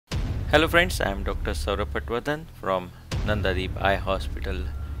Hello friends, I am Dr. Sourabh Patwardhan from Nandadeep Eye Hospital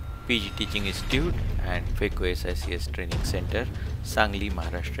PG Teaching Institute and FECO SICS Training Center, Sangli,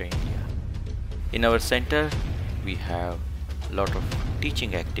 Maharashtra, India. In our center, we have a lot of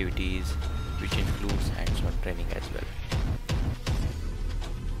teaching activities which includes hands-on training as well.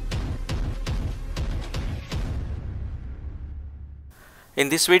 In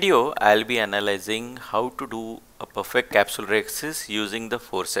this video, I'll be analyzing how to do a perfect capsulorhexis using the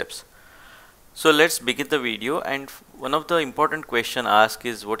forceps. So let's begin the video, and one of the important question asked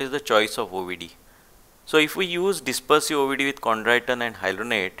is what is the choice of OVD. So if we use dispersive OVD with chondroitin and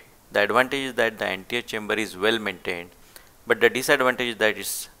hyaluronate, the advantage is that the anterior chamber is well maintained, but the disadvantage is that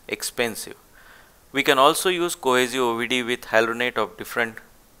it's expensive. We can also use cohesive OVD with hyaluronate of different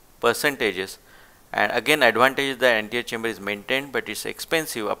percentages, and again advantage is the anterior chamber is maintained but it's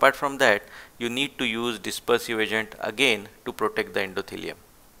expensive. Apart from that, you need to use dispersive agent again to protect the endothelium.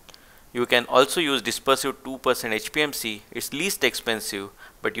 You can also use dispersive 2% HPMC. It's least expensive,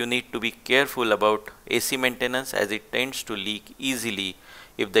 but you need to be careful about AC maintenance as it tends to leak easily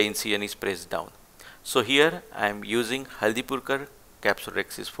if the incision is pressed down. So here I am using Haldipurkar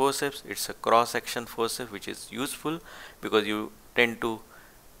capsulorhexis forceps. It's a cross-action forceps which is useful because you tend to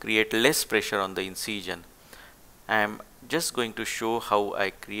create less pressure on the incision. I am just going to show how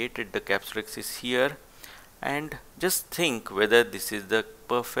I created the capsulorhexis here, and just think whether this is the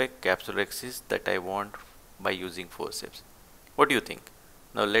perfect capsulorhexis that I want by using forceps. What do you think?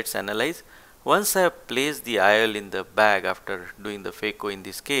 Now let's analyze. Once I have placed the IOL in the bag after doing the phaco in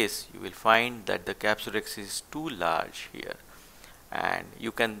this case, you will find that the capsulorhexis is too large here, and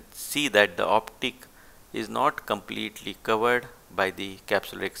you can see that the optic is not completely covered by the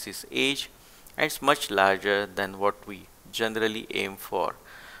capsulorhexis edge, and it's much larger than what we generally aim for.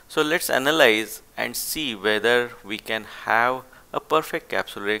 So let's analyze and see whether we can have a perfect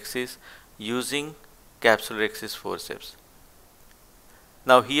capsulorhexis using capsulorhexis forceps.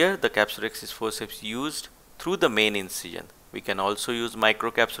 Now here the capsulorhexis forceps used through the main incision. We can also use micro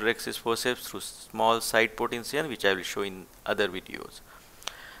capsulorhexis forceps through small side port incision, which I will show in other videos.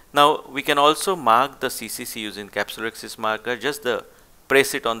 Now we can also mark the CCC using capsulorhexis marker. Just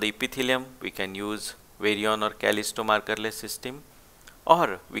press it on the epithelium. We can use Varion or Callisto markerless system,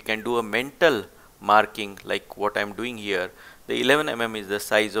 or we can do a mental marking like what I am doing here. The 11 mm is the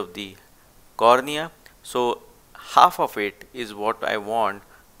size of the cornea, so half of it is what I want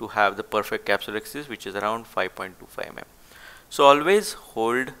to have the perfect capsulorhexis, which is around 5.25 mm. So always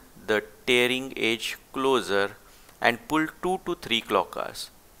hold the tearing edge closer and pull 2 to 3 clock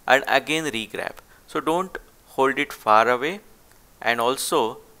hours and again regrab. So don't hold it far away, and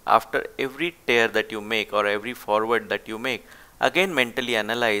also after every tear that you make or every forward that you make, again mentally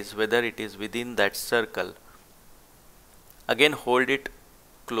analyze whether it is within that circle. Again hold it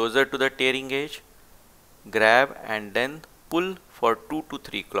closer to the tearing edge, grab and then pull for 2 to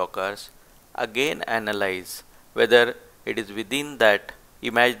 3 clock hours. Again analyze whether it is within that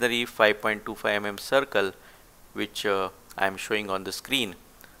imaginary 5.25 mm circle which I am showing on the screen.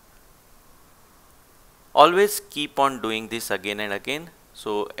 Always keep on doing this again and again.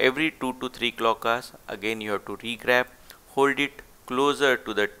 So every 2 to 3 clock hours again you have to regrab, hold it closer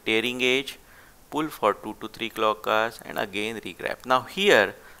to the tearing edge, pull for 2 to 3 clock hours and again regrab. Now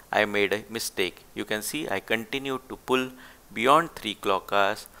here I made a mistake. You can see I continued to pull beyond 3 clock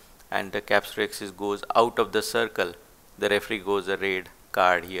hours and the capsulorhexis goes out of the circle. The referee goes a red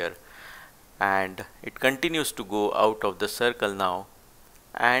card here, and it continues to go out of the circle now,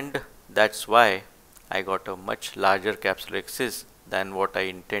 and that's why I got a much larger capsulorhexis than what I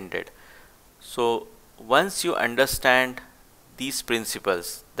intended. So once you understand these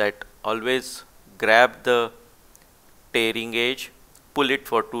principles, that always grab the tearing edge, pull it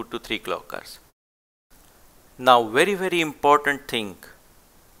for 2 to 3 clock hours. Now very important thing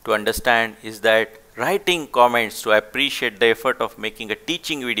to understand is that writing comments to appreciate the effort of making a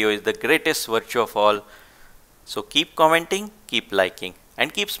teaching video is the greatest virtue of all. So keep commenting, keep liking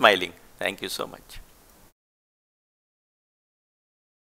and keep smiling. Thank you so much.